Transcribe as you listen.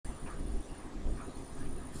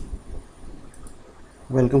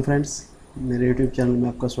Welcome friends, मेरे YouTube channel में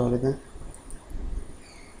आपका स्वागत है।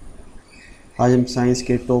 आज हम साइंस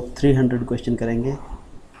के टॉप 300 क्वेश्चन करेंगे,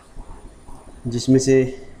 जिसमें से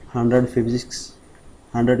 100 फिजिक्स,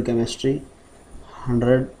 100 केमिस्ट्री,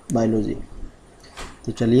 100 बायोलॉजी।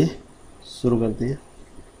 तो चलिए शुरू करते हैं।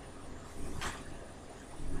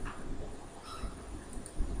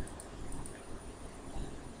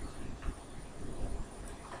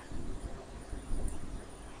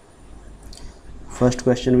 First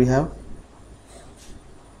question we have,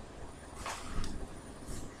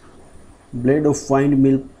 blade of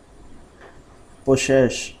windmill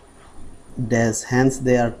possess dash, hence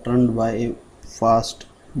they are turned by a fast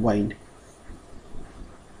wind,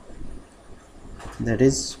 that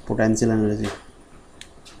is potential energy.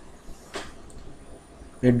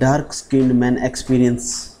 A dark skinned man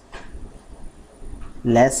experience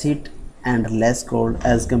less heat and less cold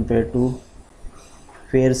as compared to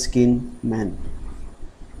fair skinned man.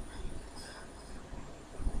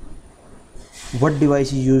 What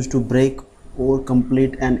device is used to break or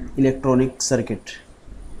complete an electronic circuit?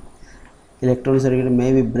 Electronic circuit may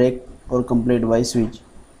be break or complete by switch.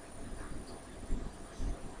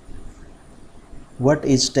 What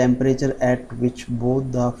is temperature at which both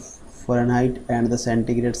the Fahrenheit and the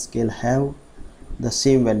centigrade scale have the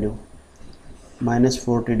same value,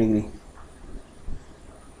 -40 degree?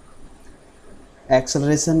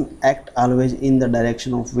 Acceleration act always in the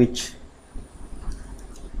direction of which?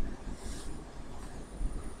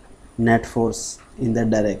 Net force in that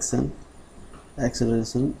direction.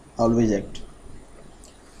 Acceleration always act.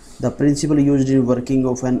 The principle used in working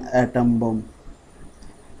of an atom bomb.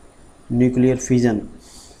 Nuclear fission.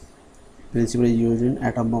 Principle is used in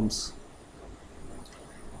atom bombs.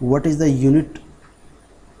 What is the unit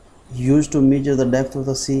used to measure the depth of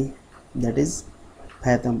the sea? That is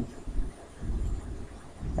fathom.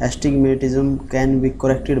 Astigmatism can be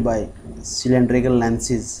corrected by cylindrical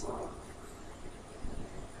lenses.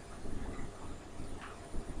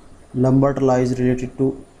 Lambert law is related to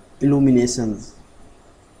illuminations.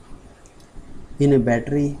 In a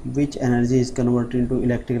battery, which energy is converted into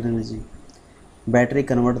electrical energy? Battery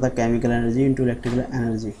convert the chemical energy into electrical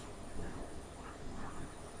energy.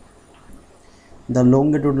 The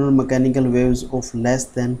longitudinal mechanical waves of less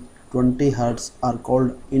than 20 Hz are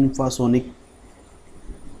called infrasonic.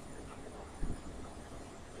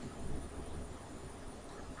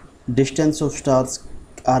 Distance of stars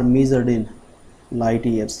are measured in light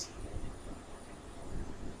years.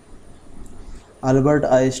 Albert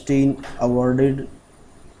Einstein awarded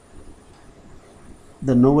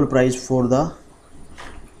the Nobel Prize for the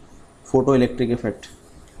photoelectric effect.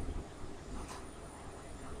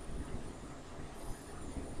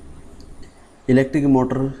 Electric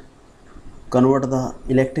motor convert the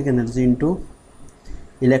electric energy into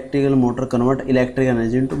electrical motor convert electric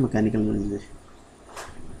energy into mechanical energy.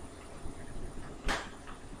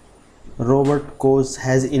 Robert Koch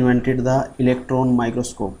has invented the electron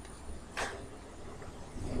microscope.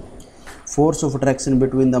 Force of attraction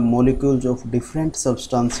between the molecules of different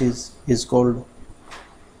substances is called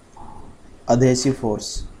adhesive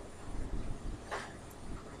force.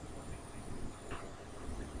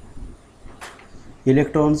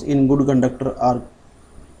 Electrons in good conductor are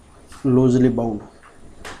loosely bound.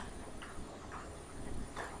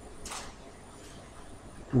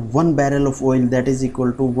 One barrel of oil, that is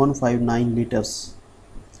equal to 159 liters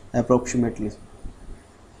approximately.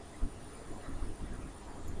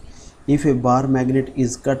 If a bar magnet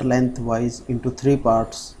is cut lengthwise into 3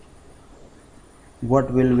 parts,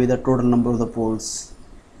 what will be the total number of the poles?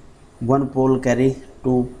 One pole carry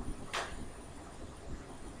 2,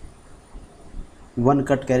 one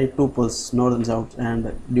cut carry 2 poles, north and south, and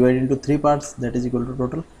divided into 3 parts, that is equal to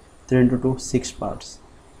total 3 into 2, 6 parts.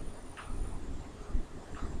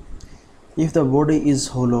 If the body is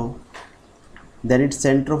hollow, then its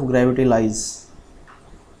center of gravity lies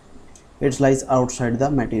outside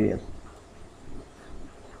the material.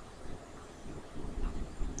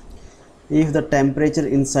 If the temperature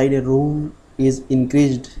inside a room is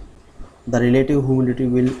increased, the relative humidity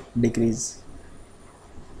will decrease.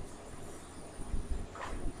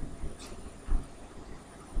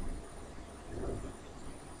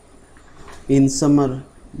 In summer,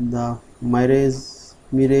 the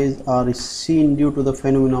mirages are seen due to the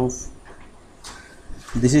phenomenon of,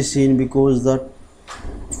 this is seen because the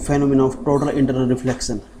phenomenon of total internal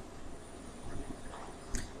reflection.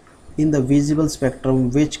 In the visible spectrum,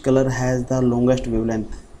 which color has the longest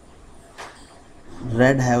wavelength?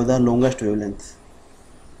 Red have the longest wavelength.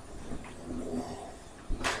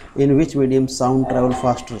 In which medium sound travel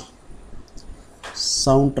faster?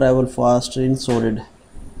 Sound travel faster in solid.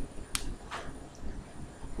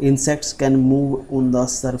 Insects can move on the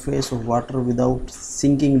surface of water without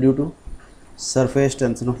sinking due to surface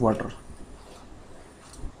tension of water.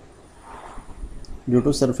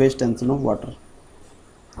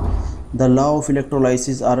 The law of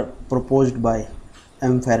electrolysis are proposed by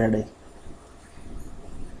M. Faraday.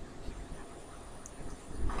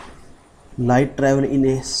 Light travel in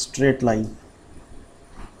a straight line.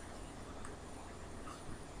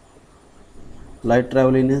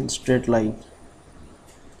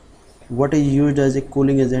 What is used as a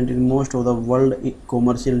cooling agent in most of the world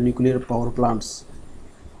commercial nuclear power plants?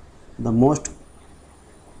 The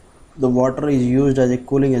water is used as a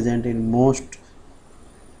cooling agent in most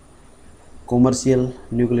commercial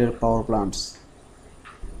nuclear power plants.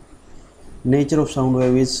 Nature of sound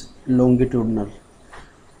wave is longitudinal.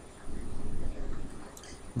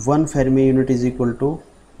 1 Fermi unit is equal to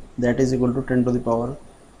 10 to the power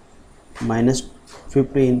minus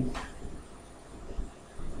 15.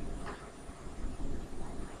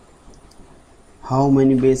 How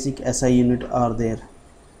many basic SI units are there?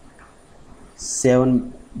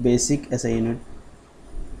 7 basic SI units.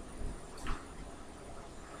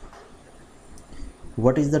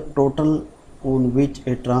 What is the total on which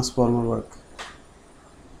a transformer works?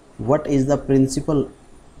 What is the principle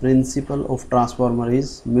of transformer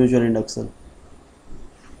is mutual induction.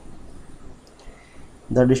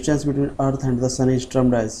 The distance between Earth and the Sun is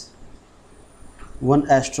termed as 1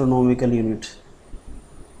 astronomical unit.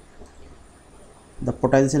 The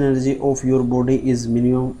potential energy of your body is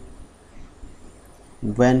minimum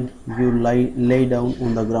when you lay down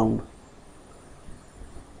on the ground.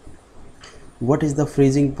 What is the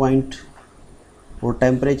freezing point or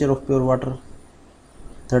temperature of pure water?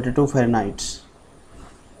 32 Fahrenheit.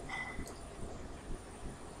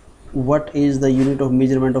 What is the unit of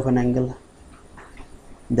measurement of an angle?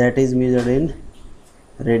 That is measured in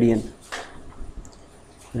radian.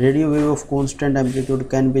 Radio wave of constant amplitude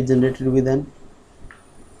can be generated with an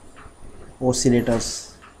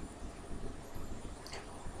oscillators.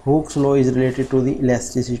 Hooke's law is related to the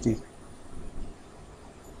elasticity.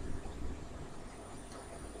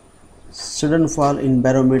 Sudden fall in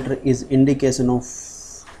barometer is indication of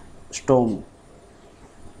storm.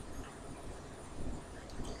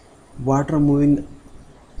 Water moving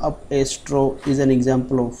up a straw is an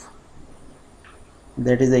example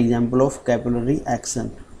of capillary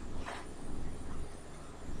action.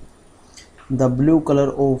 The blue color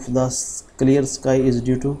of the clear sky is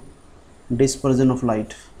due to dispersion of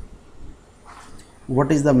light.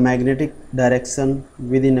 What is the magnetic direction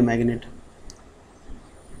within a magnet?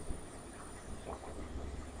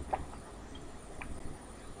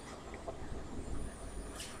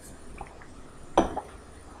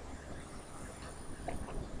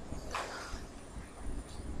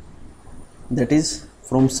 That is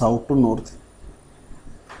from south to north.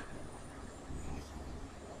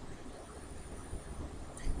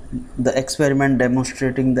 The experiment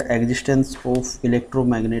demonstrating the existence of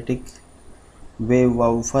electromagnetic wave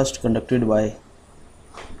was first conducted by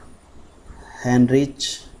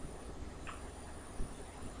Heinrich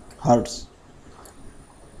Hertz.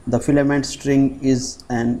 The filament string is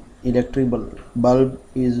an electric bulb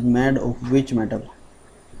is made of which metal?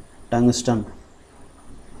 Tungsten.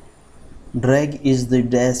 Drag is the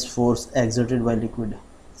dash force exerted by liquid.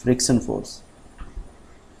 Friction force.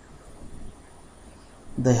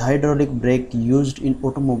 The hydraulic brake used in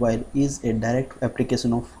automobile is a direct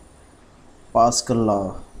application of Pascal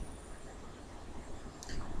law.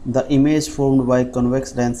 The image formed by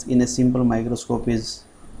convex lens in a simple microscope is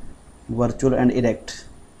virtual and erect.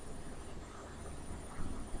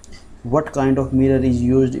 What kind of mirror is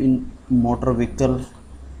used in motor vehicle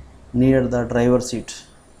near the driver's seat?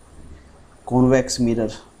 Convex mirror.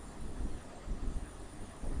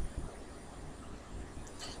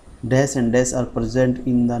 Dash and dash are present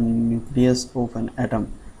in the nucleus of an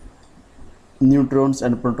atom. Neutrons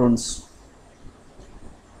and protons.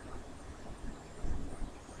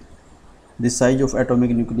 The size of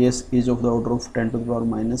atomic nucleus is of the order of 10 to the power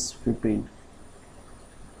minus 15.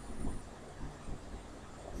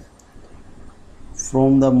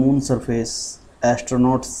 From the moon surface,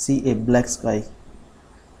 astronauts see a black sky.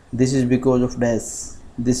 This is because of dash.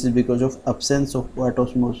 This is because of absence of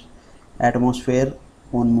atmosphere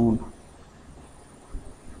on moon.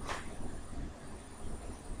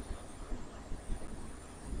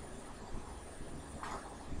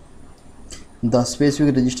 The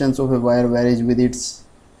specific resistance of a wire varies with its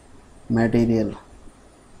material.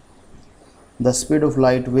 The speed of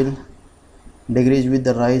light will decrease with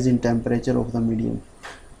the rise in temperature of the medium.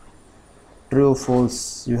 True or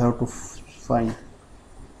false? You have to find.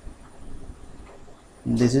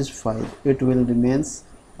 This is 5. It will remains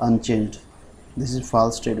unchanged. This is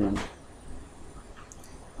false statement.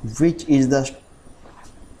 Which is the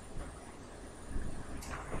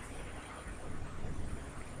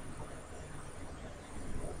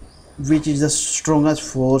strongest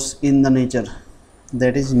force in the nature?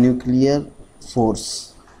 That is nuclear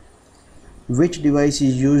force. Which device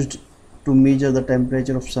is used to measure the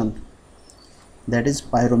temperature of sun? That is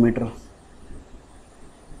pyrometer.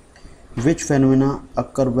 Which phenomena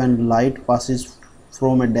occur when light passes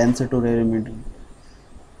from a denser to rarer medium?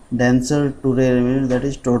 Denser to rarer medium, that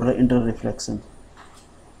is total interreflection.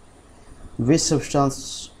 Which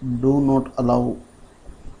substance do not allow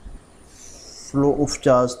flow of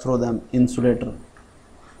charge through them? Insulator.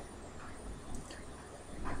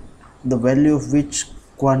 The value of which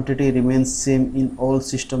quantity remains same in all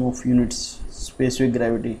system of units? Specific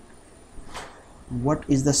gravity. What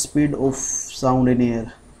is the speed of sound in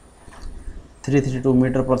air? 332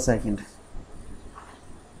 meter per second.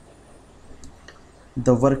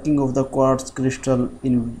 The working of the quartz crystal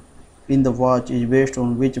in the watch is based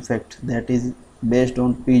on which effect? That is based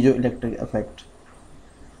on piezoelectric effect.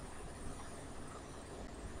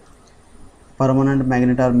 Permanent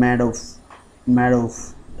magnets are made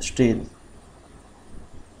of steel.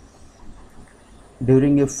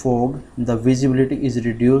 During a fog, the visibility is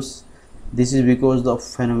reduced. This is because of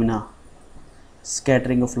phenomena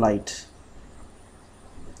scattering of light.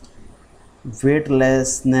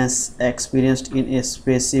 Weightlessness experienced in a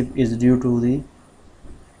spaceship is due to the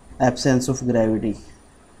absence of gravity.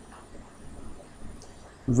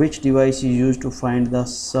 Which device is used to find the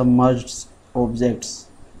submerged objects?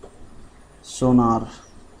 Sonar.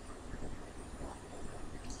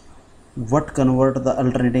 What convert the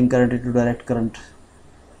alternating current into direct current?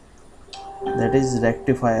 That is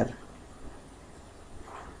rectifier.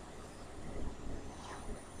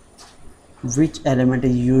 Which element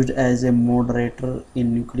is used as a moderator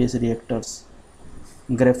in nucleus reactors?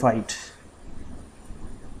 Graphite.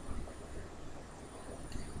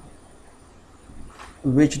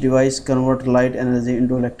 Which device converts light energy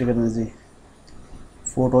into electric energy?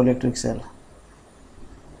 Photoelectric cell.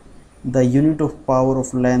 The unit of power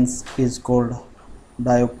of lens is called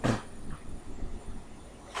diopter.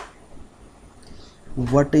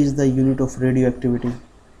 What is the unit of radioactivity?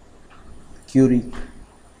 Curie.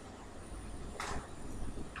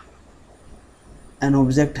 An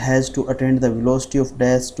object has to attain the velocity of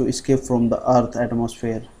dash to escape from the Earth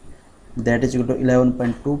atmosphere. That is equal to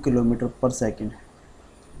 11.2 km per second.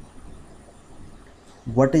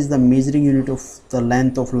 What is the measuring unit of the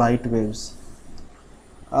length of light waves?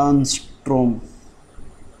 Angstrom.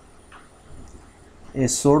 A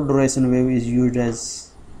short duration wave is used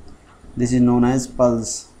as, this is known as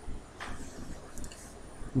pulse.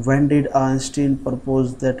 When did Einstein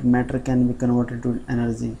propose that matter can be converted to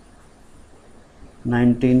energy?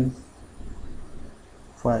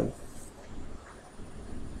 1905.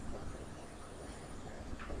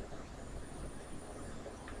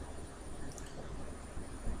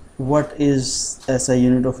 What is SI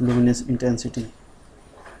unit of luminous intensity?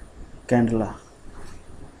 Candela.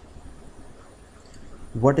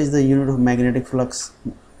 What is the unit of magnetic flux?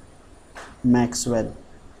 Maxwell.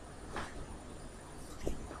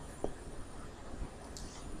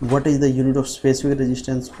 What is the unit of specific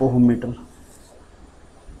resistance? Ohm meter.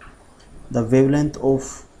 The wavelength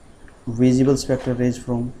of visible spectral rays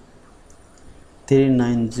from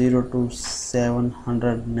 390 to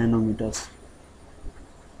 700 nanometers.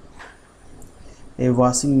 A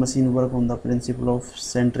washing machine works on the principle of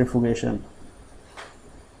centrifugation.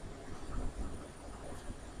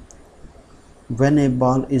 When a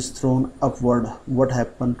ball is thrown upward, what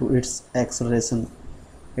happens to its acceleration?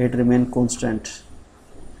 It remains constant.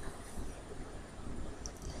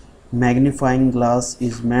 Magnifying glass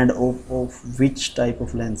is made up of which type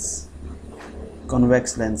of lens?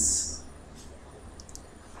 Convex lens.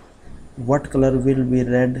 What color will be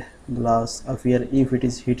red glass appear if it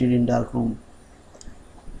is heated in dark room?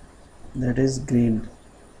 That is green.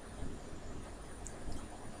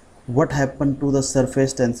 What happens to the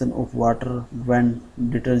surface tension of water when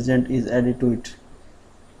detergent is added to it?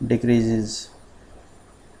 Decreases.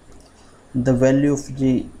 The value of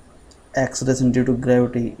G, acceleration due to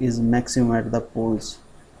gravity, is maximum at the poles.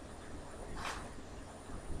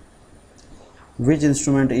 Which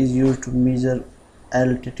instrument is used to measure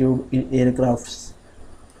altitude in aircrafts?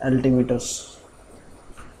 Altimeters.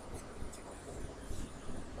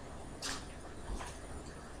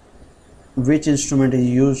 Which instrument is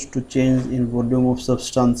used to change in volume of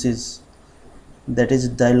substances? That is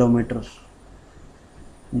dilatometer.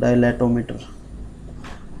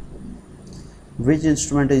 Which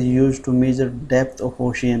instrument is used to measure depth of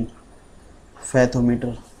ocean?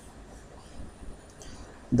 Fathometer.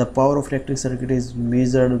 The power of electric circuit is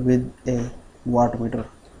measured with a wattmeter.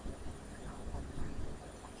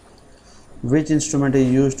 Which instrument is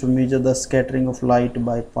used to measure the scattering of light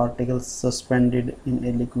by particles suspended in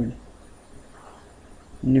a liquid?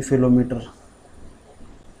 Nephelometer.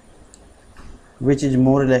 Which is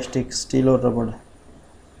more elastic, steel or rubber?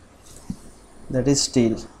 That is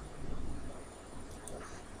steel.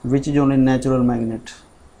 Which is only natural magnet?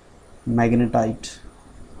 Magnetite.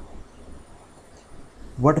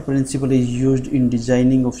 What principle is used in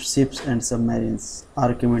designing of ships and submarines?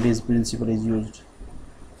 Archimedes principle is used.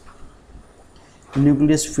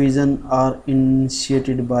 Nucleus fission are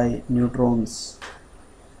initiated by neutrons.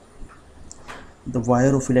 The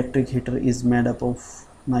wire of electric heater is made up of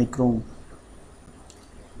nichrome.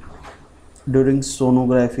 During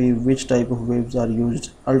sonography, which type of waves are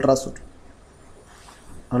used? Ultrasonic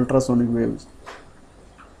waves.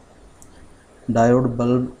 Diode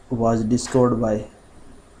bulb was discovered by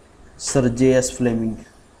Sir J.S. Fleming.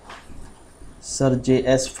 Sir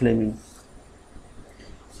J.S. Fleming.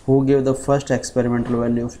 Who gave the first experimental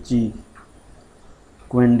value of G?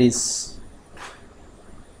 Quendis.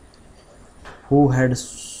 Who had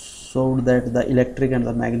showed that the electric and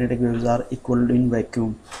the magnetic waves are equal in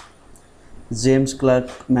vacuum? James Clerk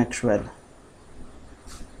Maxwell.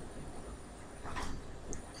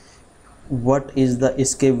 What is the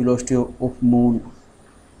escape velocity of moon?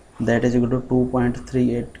 That is equal to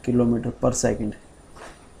 2.38 km per second.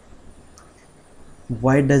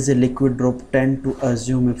 Why does a liquid drop tend to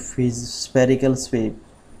assume a spherical shape?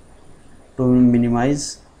 To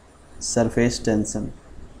minimize surface tension.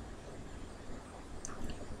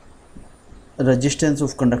 Resistance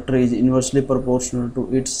of conductor is inversely proportional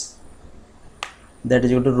to its, that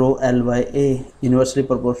is equal to rho L by A, inversely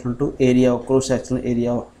proportional to area of cross-sectional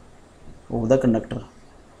area of the conductor.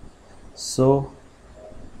 So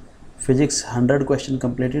physics 100 question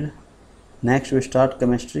completed. Next we start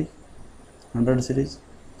chemistry 100 series.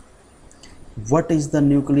 What is the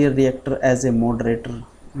nuclear reactor as a moderator?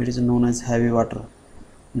 It is known as heavy water.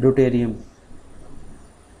 Deuterium.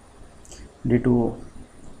 D2O.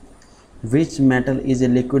 Which metal is a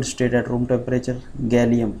liquid state at room temperature?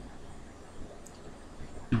 Gallium.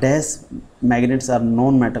 Dash magnets are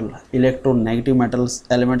non-metal. Electronegative metals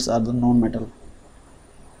elements are the non-metal.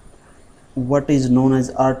 What is known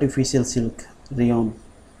as artificial silk? Rayon.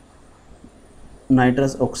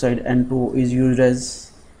 Nitrous oxide N2O is used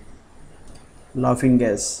as laughing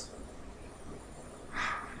gas.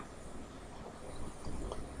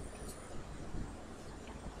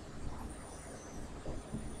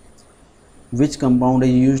 Which compound is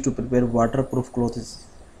used to prepare waterproof clothes?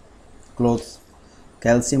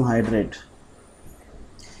 Calcium hydrate.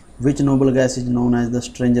 Which noble gas is known as the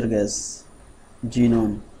stranger gas?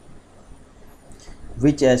 Xenon.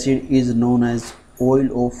 Which acid is known as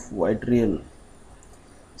oil of vitriol?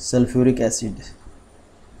 Sulfuric acid.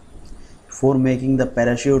 For making the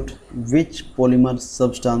parachute, which polymer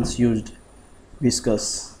substance used?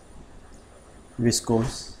 Viscose.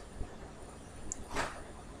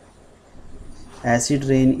 Acid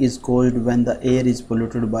rain is caused when the air is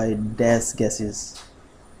polluted by dash gases,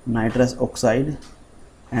 nitrous oxide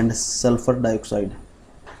and sulfur dioxide.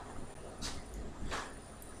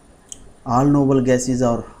 All noble gases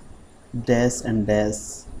are dash and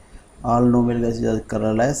dash. All noble gases are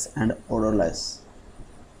colorless and odorless.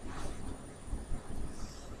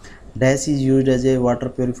 Dash is used as a water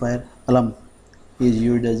purifier. Alum is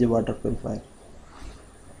used as a water purifier.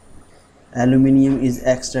 Aluminium is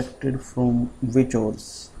extracted from which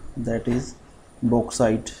ores? That is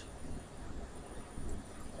bauxite.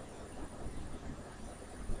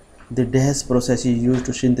 The dash process is used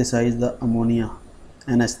to synthesize the ammonia,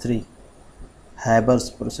 NH3. Haber's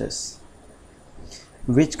process.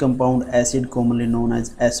 Which compound acid commonly known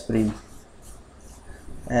as aspirin?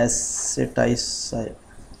 Acetyl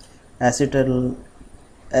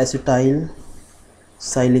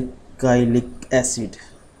salicylic acid.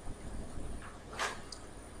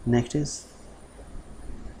 Next is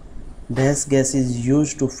dash gas is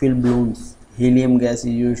used to fill balloons. Helium gas is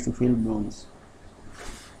used to fill balloons.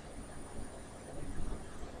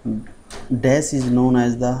 Dash is known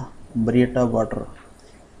as the Brietta water.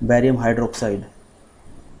 Barium hydroxide.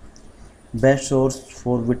 Best source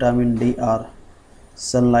for vitamin D are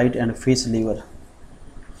sunlight and fish liver.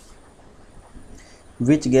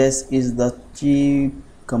 Which gas is the chief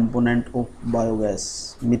component of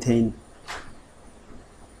biogas? Methane.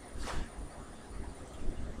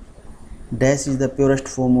 Dash is the purest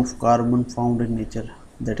form of carbon found in nature,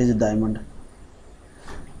 that is diamond.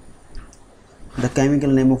 The chemical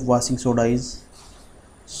name of washing soda is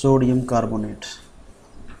sodium carbonate.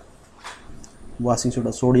 washing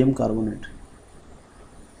soda, sodium carbonate.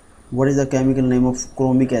 What is the chemical name of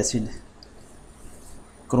chromic acid?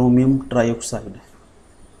 Chromium trioxide.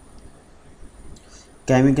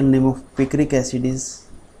 Chemical name of picric acid is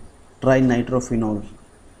trinitrophenol.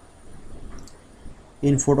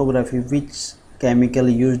 In photography, which chemical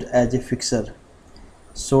used as a fixer?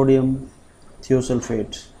 Sodium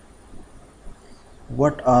thiosulfate.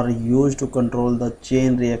 What are used to control the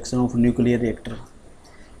chain reaction of nuclear reactor?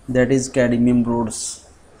 That is cadmium rods.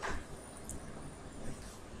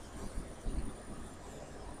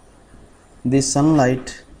 The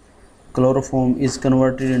sunlight chloroform is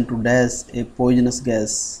converted into dash, a poisonous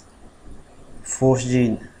gas.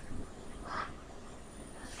 Phosgene.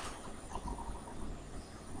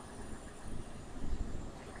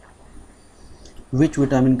 Which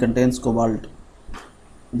vitamin contains cobalt?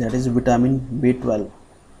 That is vitamin B12.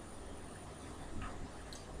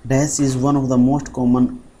 Dash is one of the most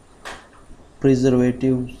common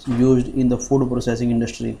preservatives used in the food processing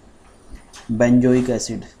industry. Benzoic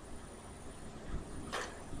acid.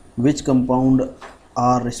 Which compound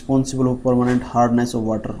are responsible for permanent hardness of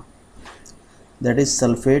water? That is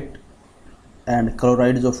sulfate and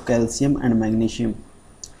chlorides of calcium and magnesium.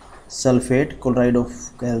 Sulfate, chloride of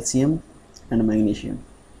calcium and magnesium.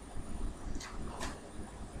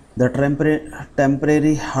 The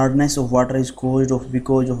temporary hardness of water is caused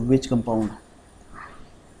because of which compound?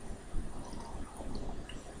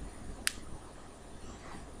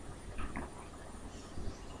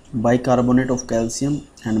 Bicarbonate of calcium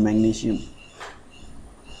and magnesium.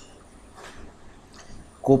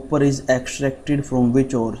 Copper is extracted from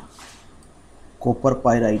which ore? Copper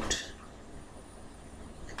pyrite.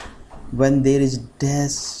 When there is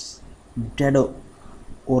dead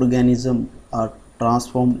organisms are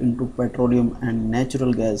transformed into petroleum and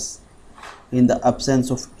natural gas in the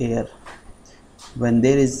absence of air. When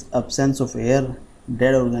there is absence of air,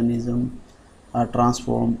 dead organisms are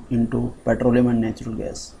transformed into petroleum and natural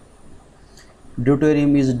gas.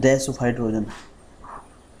 Deuterium is dash of hydrogen.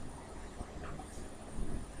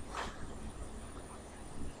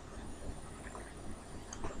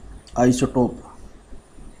 Isotope.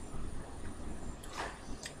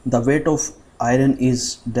 The weight of iron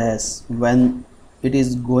is dash when it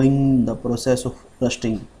is going the process of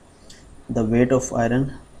rusting. The weight of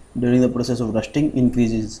iron during the process of rusting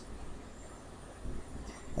increases.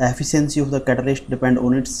 Efficiency of the catalyst depends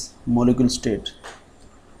on its molecule state.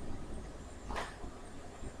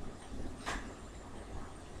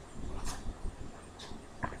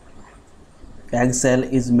 Egg cell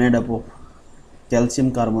is made up of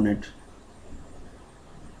calcium carbonate.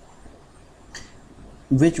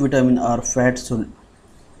 Which vitamin are fat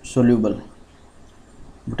soluble?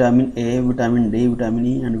 Vitamin A, vitamin D, vitamin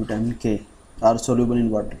E and vitamin K are soluble in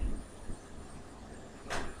water.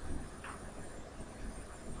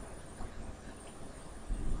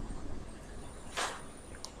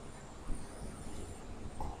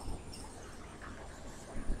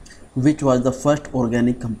 Which was the first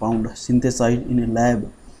organic compound synthesized in a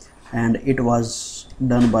lab, and it was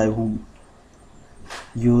done by whom?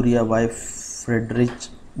 Urea by Friedrich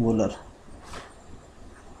Wöhler.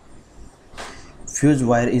 Fuse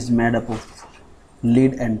wire is made up of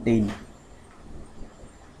lead and tin.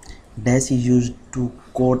 Dash is used to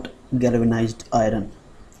coat galvanized iron.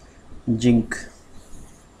 Zinc.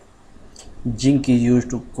 Zinc is used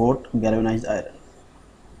to coat galvanized iron.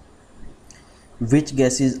 Which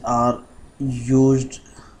gases are used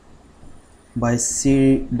by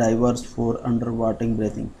sea divers for underwater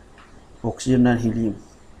breathing? Oxygen and helium.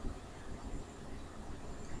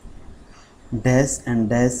 Dash and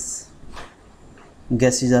dash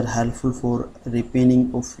gases are helpful for ripening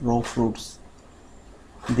of raw fruits.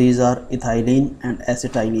 These are ethylene and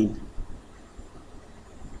acetylene.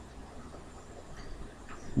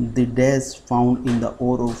 The dash found in the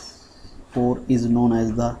ore is known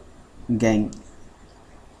as the gangue.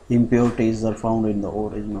 Impurities are found in the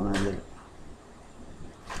ore is known as the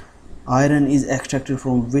iron is extracted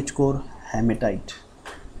from which core? Hematite.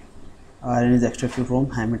 Iron is extracted from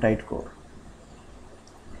hematite core.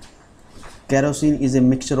 Kerosene is a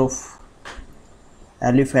mixture of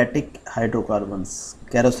aliphatic hydrocarbons.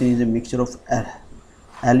 Kerosene is a mixture of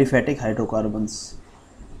aliphatic hydrocarbons.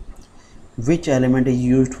 Which element is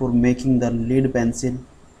used for making the lead pencil?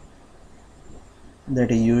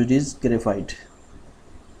 That is used is graphite.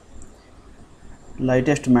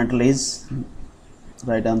 Lightest metal is,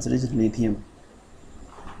 right answer is lithium.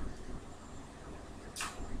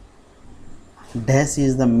 Dash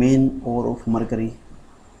is the main ore of mercury.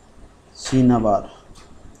 Cinnabar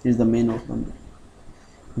is the main ore of mercury.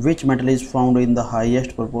 Which metal is found in the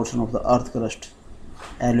highest proportion of the earth crust?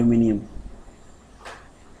 Aluminium.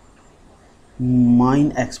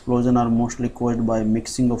 Mine explosions are mostly caused by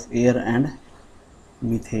mixing of air and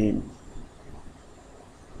methane.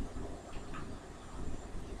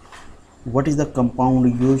 What is the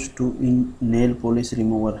compound used to in nail polish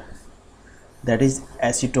remover? That is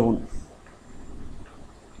acetone.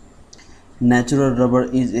 Natural rubber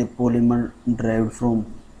is a polymer derived from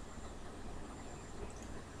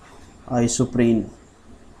isoprene.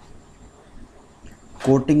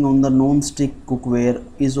 Coating on the non-stick cookware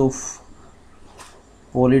is of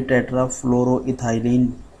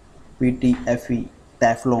polytetrafluoroethylene PTFE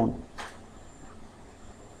Teflon.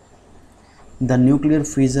 The nuclear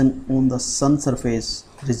fission on the sun surface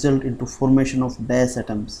results into formation of dash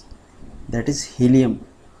atoms, that is helium.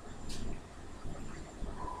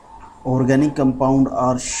 Organic compounds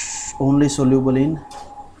are only soluble in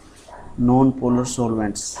non-polar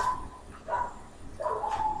solvents.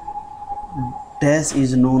 Dash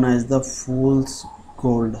is known as the fool's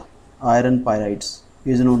gold. Iron pyrites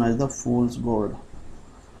is known as the fool's gold.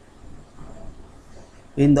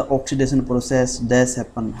 In the oxidation process, dash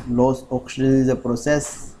happen. Loss oxidation is a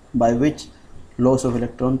process by which loss of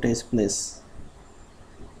electron takes place.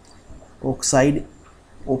 Oxide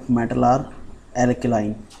of metal are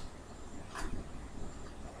alkaline.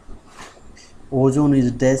 Ozone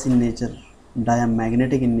is dash in nature,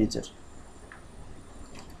 diamagnetic in nature.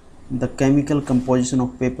 The chemical composition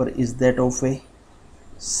of paper is that of a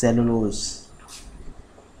cellulose.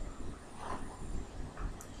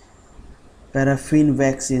 Paraffin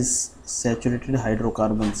wax is saturated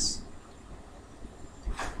hydrocarbons.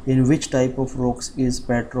 In which type of rocks is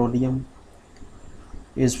petroleum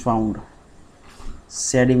is found?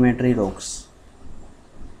 Sedimentary rocks.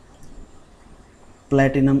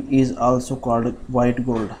 Platinum is also called white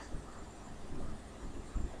gold.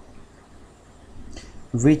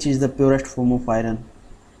 Which is the purest form of iron?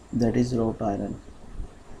 That is wrought iron.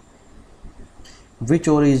 Which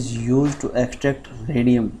ore is used to extract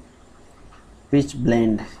radium? Which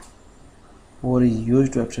blend ore is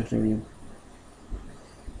used to extract radium?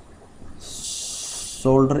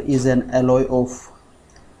 Solder is an alloy of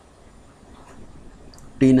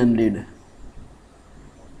tin and lead.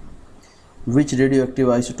 Which radioactive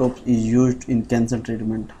isotope is used in cancer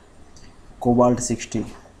treatment? Cobalt-60.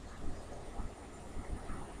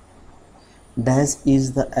 Dash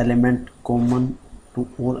is the element common to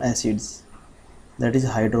all acids, that is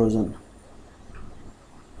hydrogen.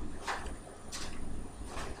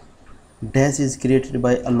 Dash is created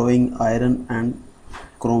by alloying iron and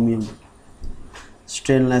chromium.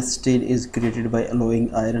 Stainless steel is created by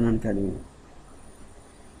alloying iron and cadmium.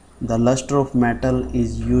 The luster of metal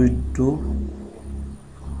is used to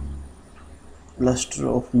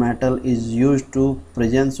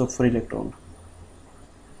presence of free electron.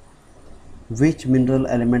 Which mineral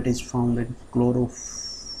element is found in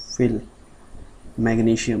chlorophyll?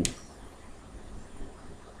 Magnesium.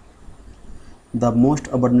 The most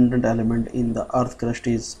abundant element in the earth crust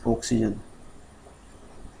is oxygen.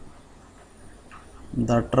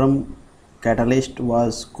 The term catalyst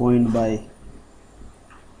was coined by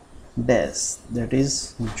dash, that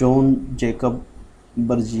is John Jacob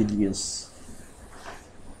Berzelius.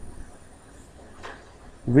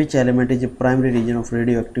 Which element is a primary region of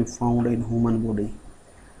radioactive found in human body?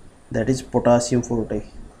 That is potassium forte.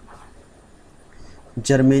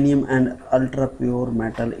 Germanium and ultra pure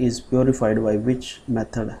metal is purified by which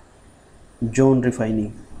method? Zone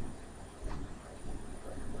refining.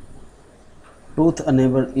 Tooth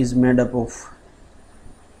enamel is made up of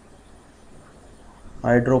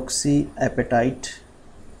hydroxyapatite,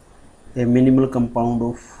 a mineral compound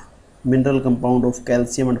of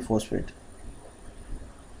calcium and phosphate.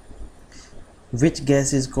 Which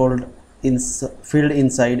gas is filled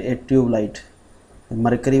inside a tube light?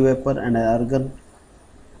 Mercury vapor and argon.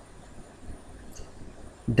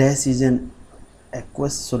 Dash is an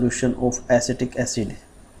aqueous solution of acetic acid.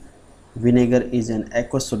 Vinegar is an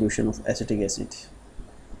aqueous solution of acetic acid.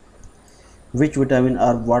 Which vitamin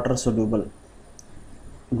are water soluble?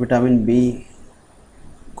 Vitamin B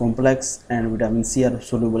complex and vitamin C are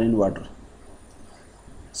soluble in water.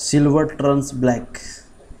 Silver turns black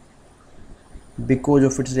because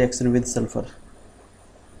of its reaction with sulfur.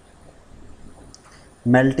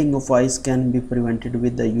 Melting of ice can be prevented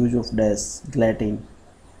with the use of dash, gelatin.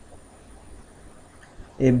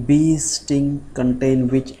 A bee sting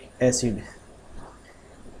contains which acid?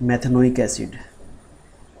 Methanoic acid.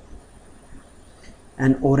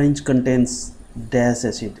 An orange contains dash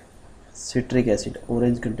acid, citric acid.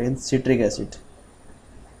 Orange contains citric acid.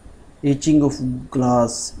 Etching of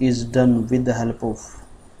glass is done with the help of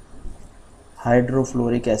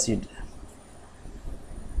hydrofluoric acid.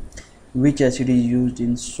 Which acid is used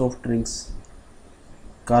in soft drinks?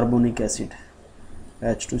 carbonic acid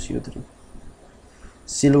H2CO3.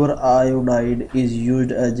 Silver iodide is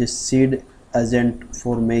used as a seed agent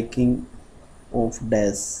for making of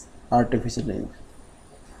dash artificial name.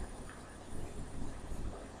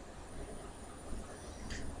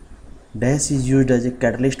 Dash is used as a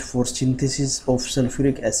catalyst for synthesis of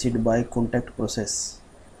sulfuric acid by contact process.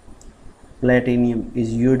 Platinum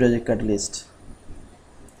is used as a catalyst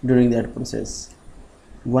during that process.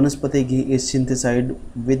 Vanaspati ghee is synthesized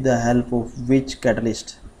with the help of which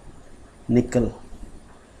catalyst? Nickel.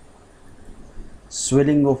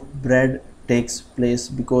 Swelling of bread takes place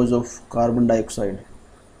because of carbon dioxide.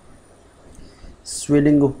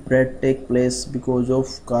 Swelling of bread takes place because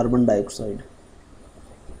of carbon dioxide.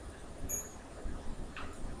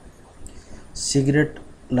 Cigarette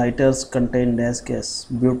lighters contain dash gas,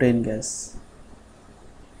 butane gas.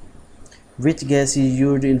 Which gas is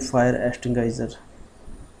used in fire extinguisher?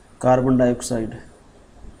 Carbon dioxide.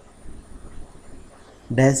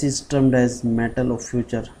 Dash is termed as metal of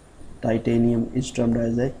future. Titanium is termed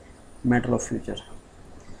as a metal of future.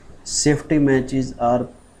 Safety matches are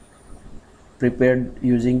prepared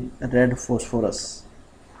using red phosphorus.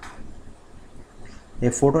 A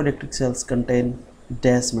photoelectric cells contain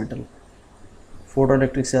dash metal.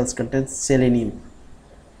 Photoelectric cells contain selenium.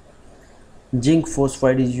 Zinc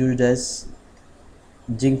phosphide is used as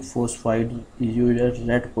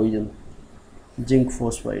rat poison. Zinc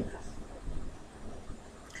phosphide.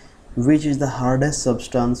 Which is the hardest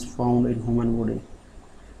substance found in human body?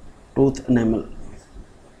 Tooth enamel.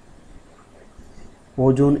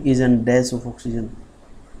 Ozone is an dash of oxygen,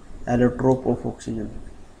 allotrope of oxygen.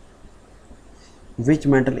 Which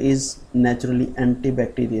metal is naturally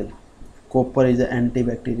antibacterial? Copper is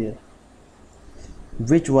antibacterial.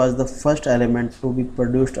 Which was the first element to be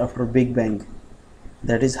produced after Big Bang?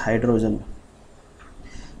 That is hydrogen.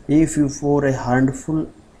 If you pour a handful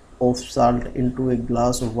of salt into a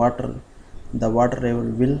glass of water, the water level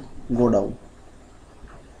will go down.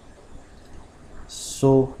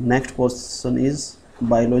 So next portion is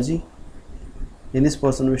biology. In this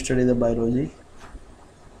portion we study the biology.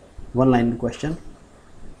 One line question.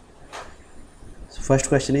 So first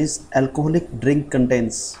question is, alcoholic drink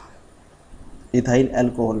contains ethyl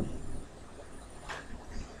alcohol.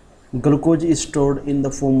 Glucose is stored in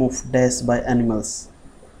the form of dash by animals.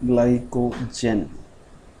 Glycogen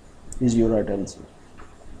is your right answer.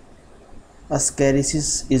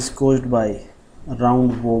 Ascariasis is caused by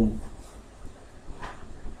roundworm.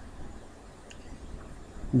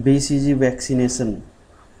 BCG vaccination.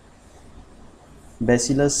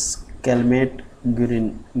 Bacillus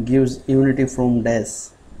calmette-guerin gives immunity from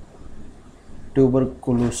dash.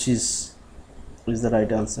 Tuberculosis is the right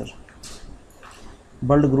answer.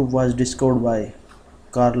 Blood group was discovered by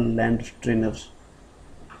Karl Landsteiner.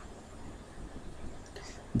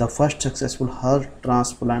 The first successful heart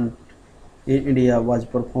transplant in India was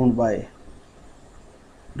performed by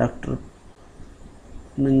Dr.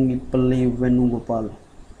 Nangipalli Venugopal.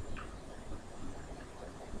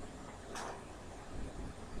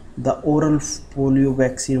 The oral polio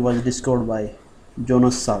vaccine was discovered by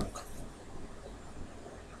Jonas Salk.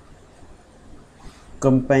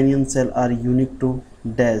 Companion cells are unique to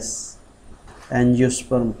dash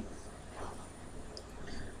angiosperm.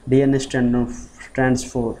 DNA stands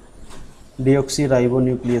for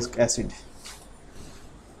deoxyribonucleic acid.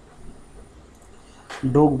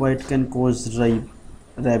 Dog bite can cause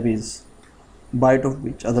rabies. Bite of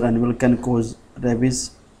which other animal can cause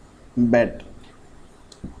rabies? Bat.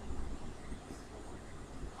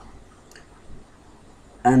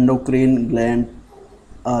 Endocrine gland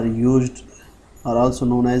are also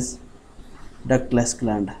known as ductless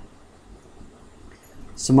gland.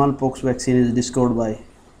 Smallpox vaccine is discovered by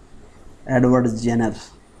Edward Jenner.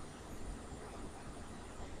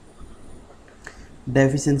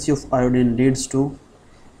 Deficiency of iodine leads to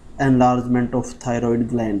enlargement of thyroid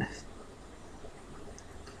gland.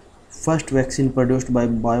 First vaccine produced by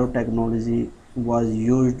biotechnology was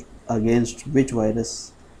used against which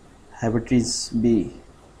virus? Hepatitis B.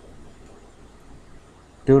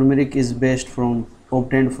 Turmeric is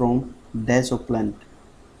obtained from dash of plant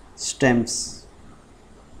stems.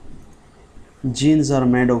 Genes are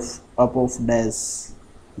made up of dash,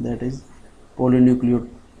 that is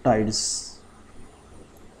polynucleotides.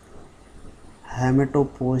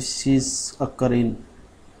 Hematopoiesis occur in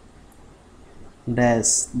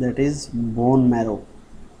dash, that is bone marrow.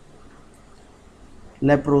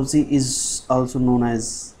 Leprosy is also known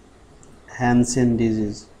as Hansen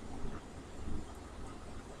disease.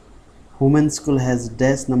 Human skull has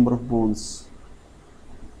dash number of bones?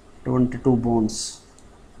 22 bones.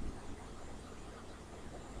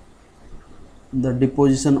 The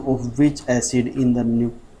deposition of which acid in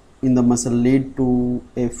the muscle lead to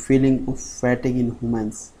a feeling of fatigue in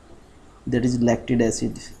humans? That is lactic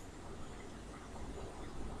acid.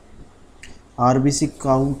 RBC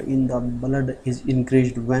count in the blood is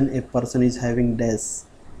increased when a person is having dash.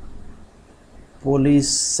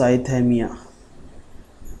 Polycythemia.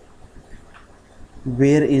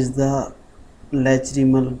 Where is the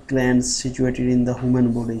lacrimal gland situated in the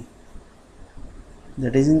human body?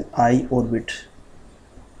 That is in eye orbit.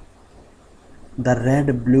 The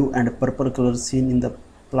red, blue and purple color seen in the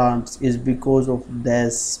plants is because of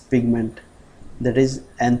dash pigment, that is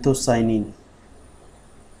anthocyanin.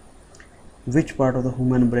 Which part of the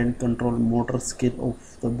human brain control motor skill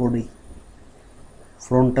of the body?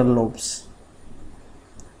 Frontal lobes.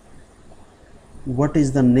 What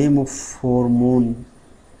is the name of hormone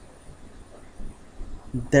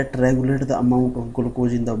that regulates the amount of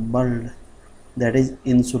glucose in the blood? That is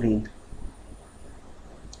insulin.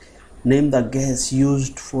 Name the gas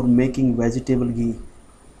used for making vegetable ghee.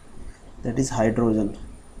 That is hydrogen.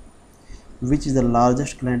 Which is the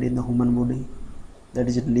largest gland in the human body? That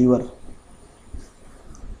is liver.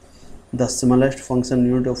 The smallest functional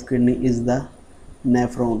unit of kidney is the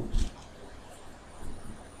nephron.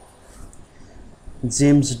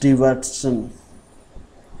 James D. Watson,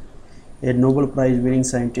 a Nobel Prize winning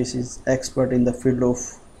scientist, is expert in the field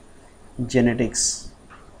of genetics.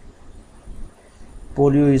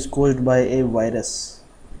 Polio is caused by a virus.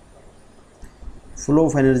 Flow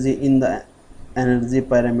of energy in the energy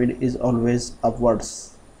pyramid is always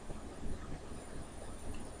upwards.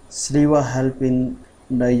 Saliva help in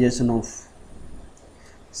digestion of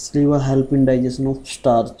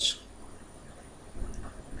starch.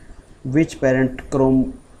 Which parent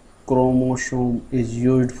chromosome is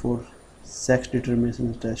used for sex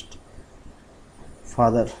determination test?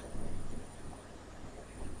 Father.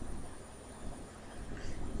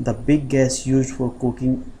 The big gas used for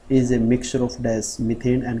cooking is a mixture of gas,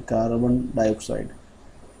 methane and carbon dioxide.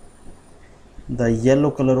 The yellow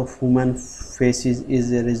color of human faces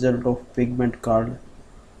is a result of pigment called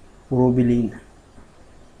urobilin.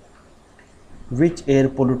 Which air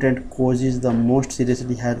pollutant causes the most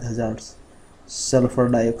seriously health hazards? Sulfur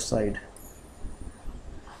dioxide.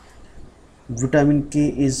 Vitamin K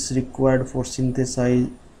is required for synthesis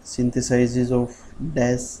of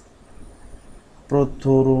dash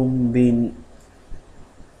prothrombin.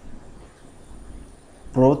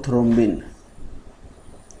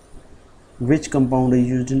 Which compound is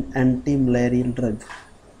used in anti-malarial drug?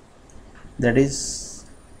 That is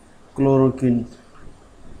chloroquine.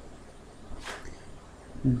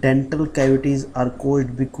 Dental cavities are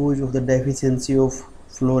caused because of the deficiency of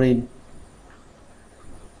fluorine.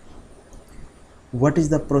 What is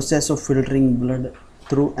the process of filtering blood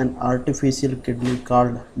through an artificial kidney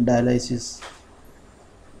called dialysis?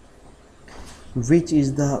 Which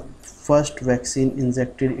is the first vaccine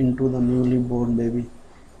injected into the newly born baby?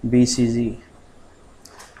 BCG.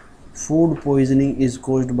 Food poisoning is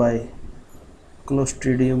caused by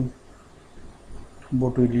Clostridium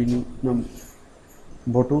botulinum.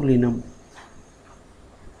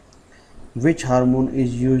 Which hormone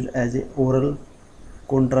is used as an oral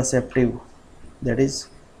contraceptive? That is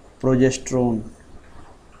progesterone.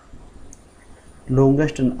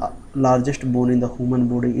 Longest and largest bone in the human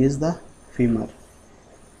body is the femur.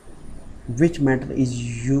 Which metal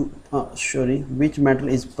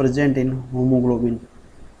is present in hemoglobin?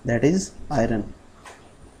 That is iron.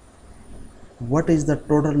 What is the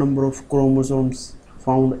total number of chromosomes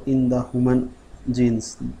found in the human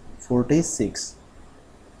genes? 46.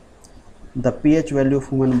 The pH value of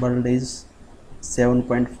human blood is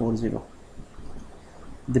 7.40.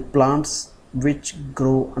 The plants which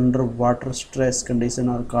grow under water stress condition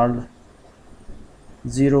are called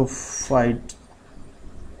xerophyte.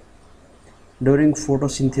 During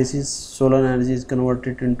photosynthesis, solar energy is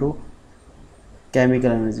converted into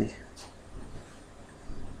chemical energy.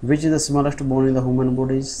 Which is the smallest bone in the human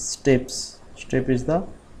body? Stapes. Step is the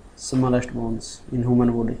smallest bones in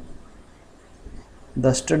human body.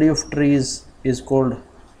 The study of trees is called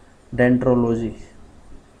dendrology.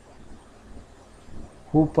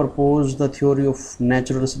 Who proposed the theory of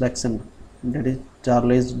natural selection? That is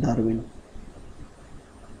Charles Darwin.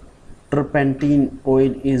 Turpentine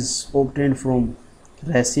oil is obtained from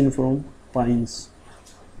resin from pines.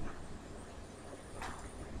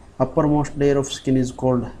 Uppermost layer of skin is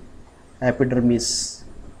called epidermis.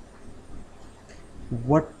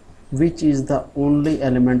 Which is the only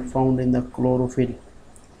element found in the chlorophyll?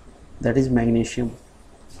 That is magnesium.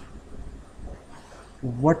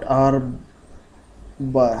 What are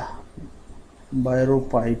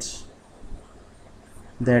bryophytes?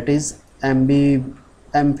 That is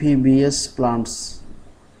amphibious plants.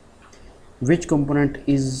 Which component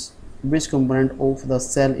of the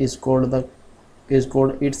cell is called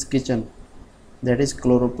its kitchen? That is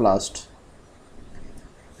chloroplast.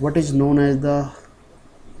 What is known as the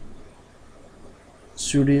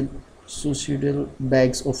suicidal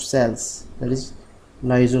bags of cells? That is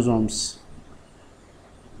lysosomes.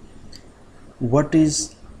 What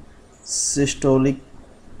is systolic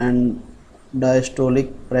and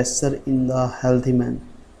diastolic pressure in the healthy man?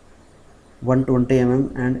 120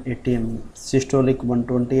 mm and 80 mm. Systolic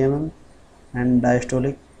 120 mm and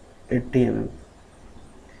diastolic 80 mm.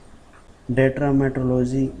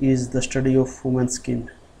 Dermatology is the study of human skin.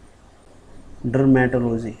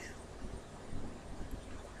 Dermatology.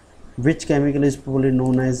 Which chemical is probably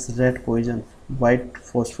known as rat poison? White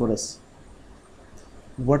phosphorus.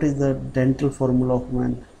 What is the dental formula of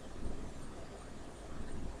man?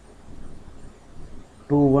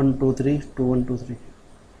 2123 2123.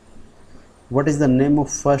 What is the name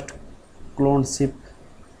of first cloned ship?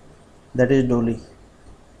 That is Dolly.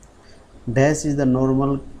 Dash is the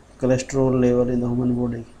normal cholesterol level in the human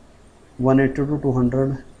body. 180 to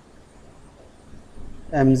 200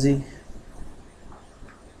 mg.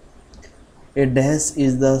 A dash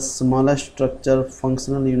is the smallest structure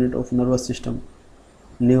functional unit of nervous system.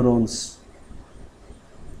 Neurons.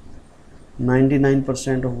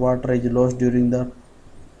 99% of water is lost during the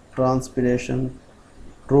transpiration.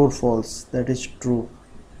 True or false? That is true.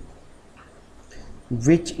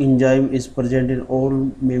 Which enzyme is present in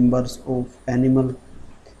all members of animal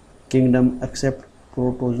kingdom except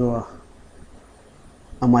protozoa?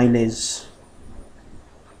 Amylase.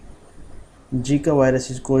 Zika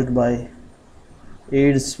virus is caused by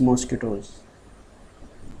Aedes mosquitoes.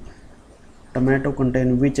 Tomato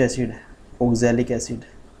contain which acid? Oxalic acid.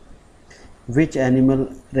 Which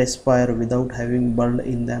animal respire without having blood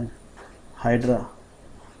in them? Hydra.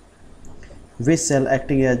 Which cell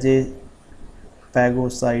acting as a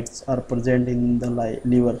phagocytes are present in the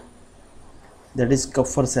liver? That is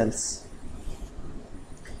Kupffer cells.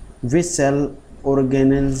 Which cell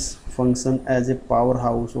organelles function as a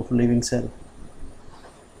powerhouse of living cell?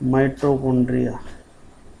 Mitochondria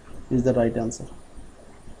is the right answer.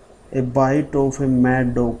 A bite of a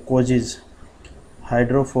mad dog causes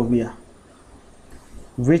hydrophobia.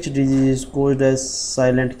 Which disease is caused as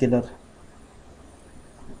silent killer?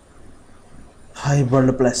 High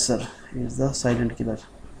blood pressure is the silent killer.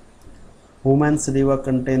 Human saliva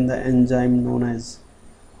contains the enzyme known as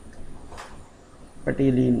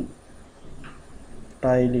ptyalin.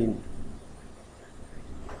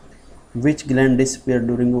 Which gland disappears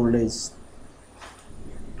during old age?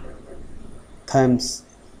 Thymus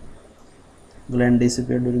gland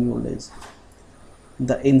disappears during old age.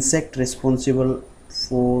 The insect responsible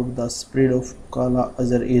for the spread of Kala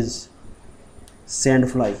Azar is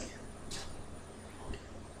sandfly.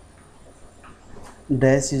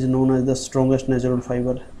 Dash is known as the strongest natural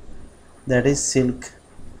fiber. That is silk.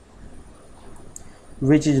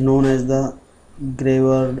 Which is known as the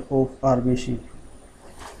graveyard of RBC?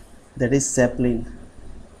 That is sapling.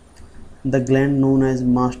 The gland known as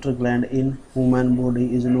master gland in human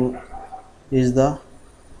body is the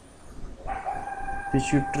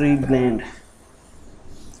pituitary gland.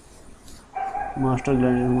 Master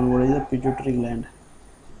gland in human body is the pituitary gland.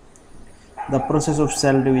 The process of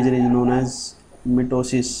cell division is known as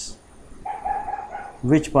mitosis.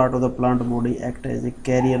 Which part of the plant body acts as a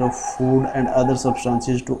carrier of food and other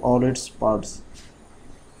substances to all its parts?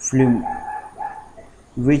 Phloem.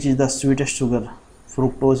 Which is the sweetest sugar?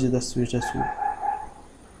 Fructose is the sweetest sugar.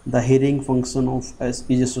 The hearing function is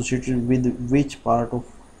associated with which part of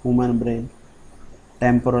human brain?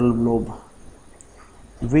 Temporal lobe.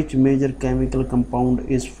 Which major chemical compound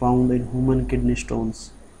is found in human kidney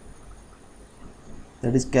stones?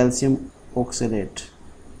 That is calcium oxalate.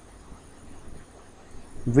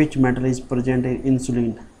 Which metal is present in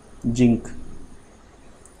insulin? Zinc.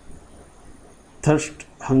 Thirst,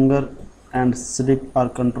 hunger and sleep are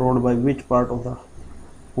controlled by which part of the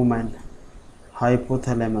human?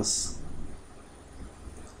 Hypothalamus.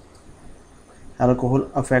 Alcohol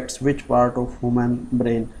affects which part of human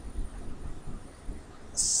brain?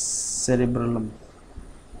 Cerebellum.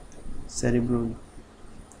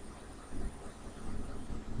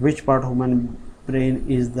 Which part of human brain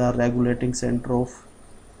is the regulating center of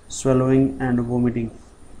swallowing and vomiting?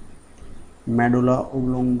 Medulla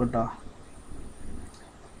oblongata.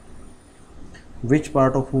 Which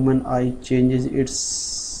part of human eye changes its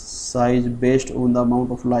size based on the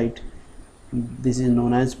amount of light? This is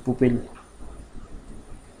known as pupil.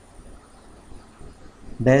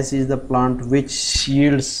 Dash is the plant which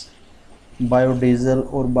yields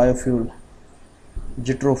biodiesel or biofuel,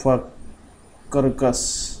 Jitropharcus.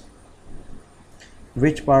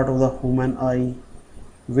 Which part of the human eye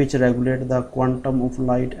which regulate the quantum of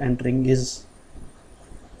light entering is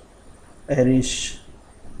iris?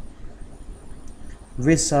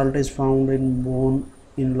 Which salt is found in bone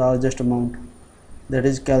in largest amount, that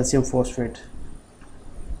is calcium phosphate?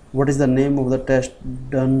 What is the name of the test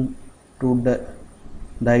done to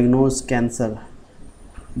diagnose cancer?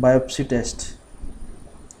 Biopsy test.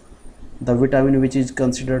 The vitamin which is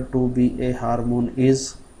considered to be a hormone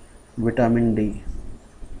is vitamin D.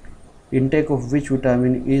 Intake of which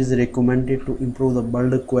vitamin is recommended to improve the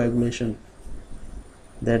blood coagulation?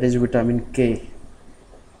 That is vitamin K.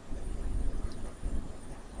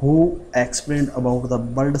 Who explained about the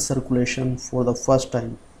blood circulation for the first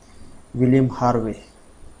time? William Harvey.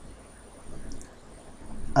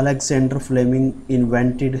 Alexander Fleming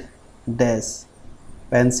invented dash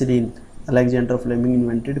penicillin. Alexander Fleming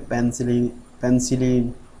invented penicillin,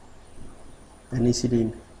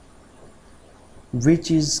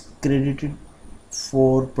 which is credited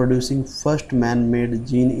for producing first man-made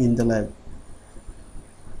gene in the lab?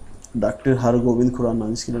 Doctor Hargovind Khurana,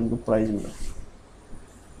 जिसके लिए उनको prize मिला.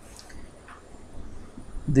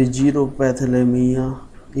 The xerophthalmia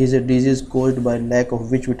is a disease caused by lack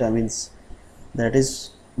of which vitamins? That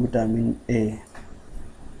is vitamin A.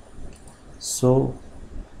 So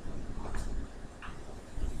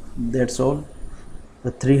that's all.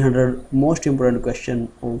 The 300 most important question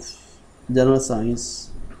of general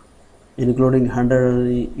science, including 100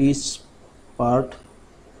 in each part.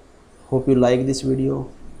 Hope you like this video.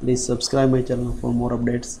 Please subscribe my channel for more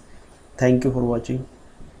updates. Thank you for watching.